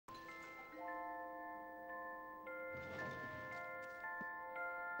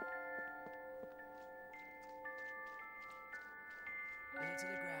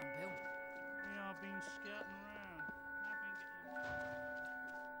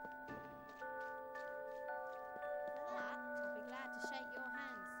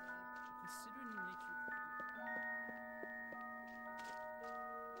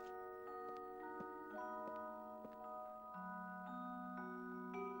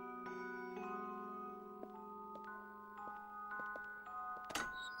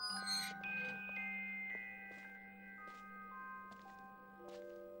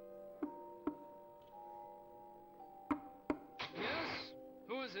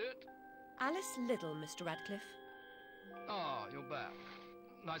Alice Liddell, Mr. Radcliffe. Ah, you're back.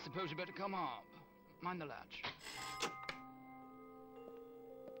 I suppose you better come up. Mind the latch.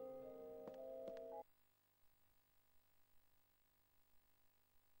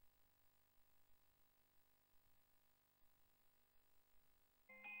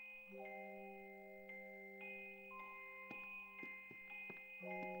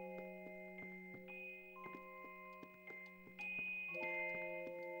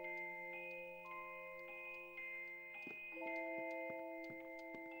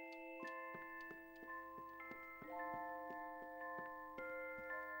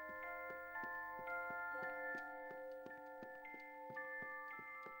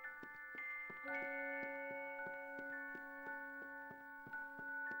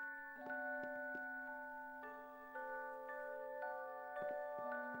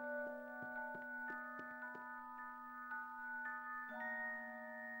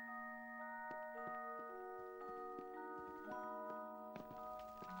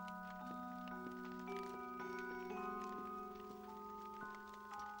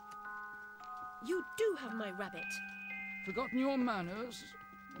 You do have my rabbit. Forgotten your manners?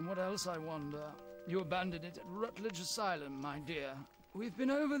 And what else, I wonder? You abandoned it at Rutledge Asylum, my dear. We've been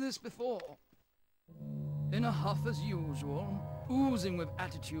over this before. In a huff as usual, oozing with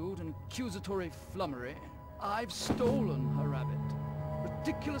attitude and accusatory flummery, I've stolen her rabbit.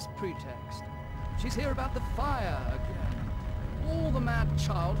 Ridiculous pretext. She's here about the fire again. All the mad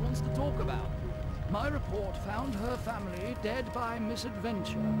child wants to talk about. My report found her family dead by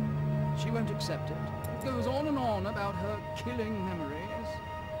misadventure. She won't accept it. It goes on and on about her killing memories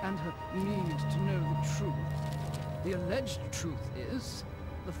and her need to know the truth. The alleged truth is,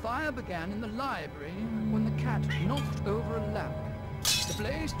 the fire began in the library when the cat knocked over a lamp. The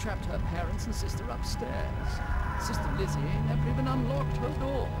blaze trapped her parents and sister upstairs. Sister Lizzie never even unlocked her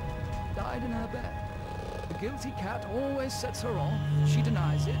door. Died in her bed. The guilty cat always sets her off. She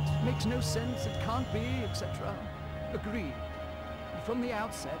denies it. Makes no sense. It can't be, etc. Agreed. From the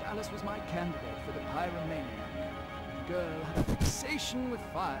outset, Alice was my candidate for the pyromaniac. The girl had a fixation with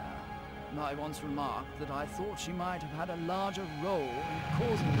fire. And I once remarked that I thought she might have had a larger role in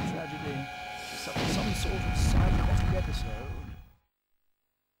causing the tragedy. Some sort of psychotic episode.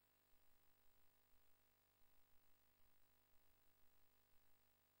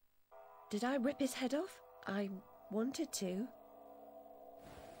 Did I rip his head off? I wanted to.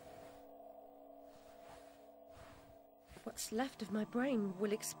 What's left of my brain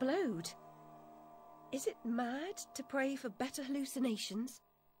will explode. Is it mad to pray for better hallucinations?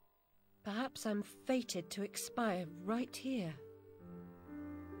 Perhaps I'm fated to expire right here.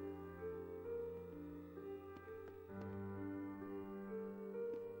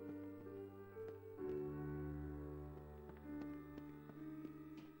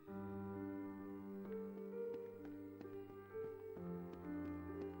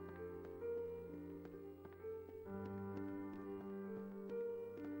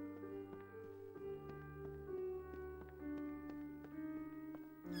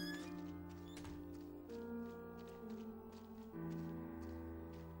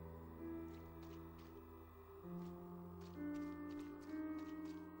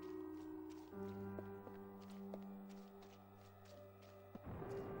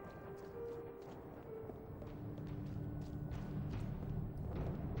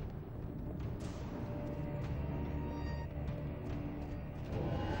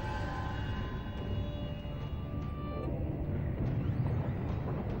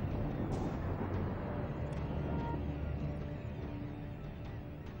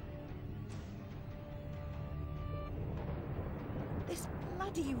 This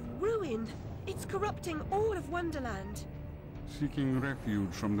bloody ruin! It's corrupting all of Wonderland. Seeking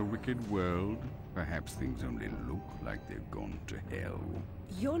refuge from the wicked world? Perhaps things only look like they've gone to hell.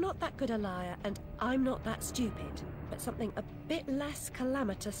 You're not that good a liar, and I'm not that stupid. But something a bit less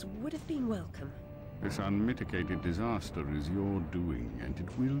calamitous would have been welcome. This unmitigated disaster is your doing, and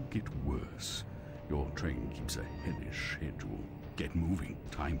it will get worse. Your train keeps a hellish schedule. Get moving.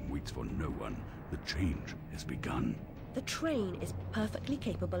 Time waits for no one. The change has begun. The train is perfectly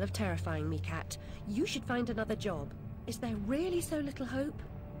capable of terrifying me, Cat. You should find another job. Is there really so little hope?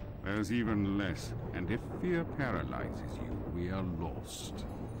 There's even less, and if fear paralyzes you, we are lost.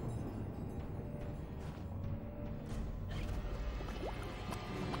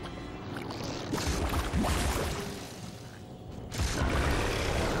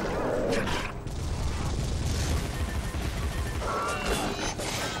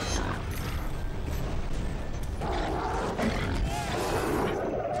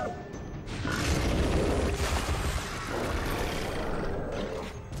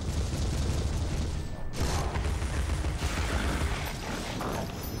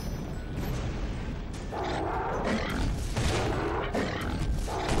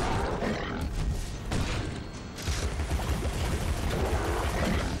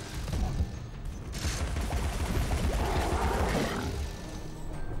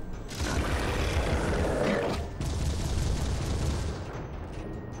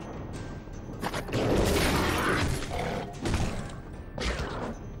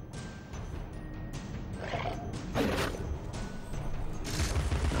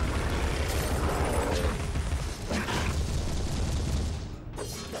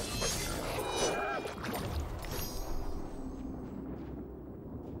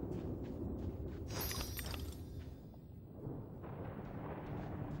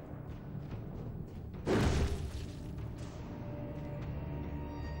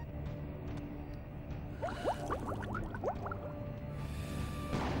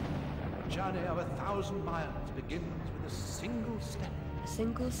 journey of 1,000 miles begins with a single step. A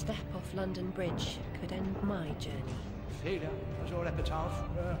single step off London Bridge could end my journey. Failure was your epitaph.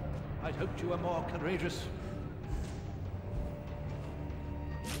 I'd hoped you were more courageous.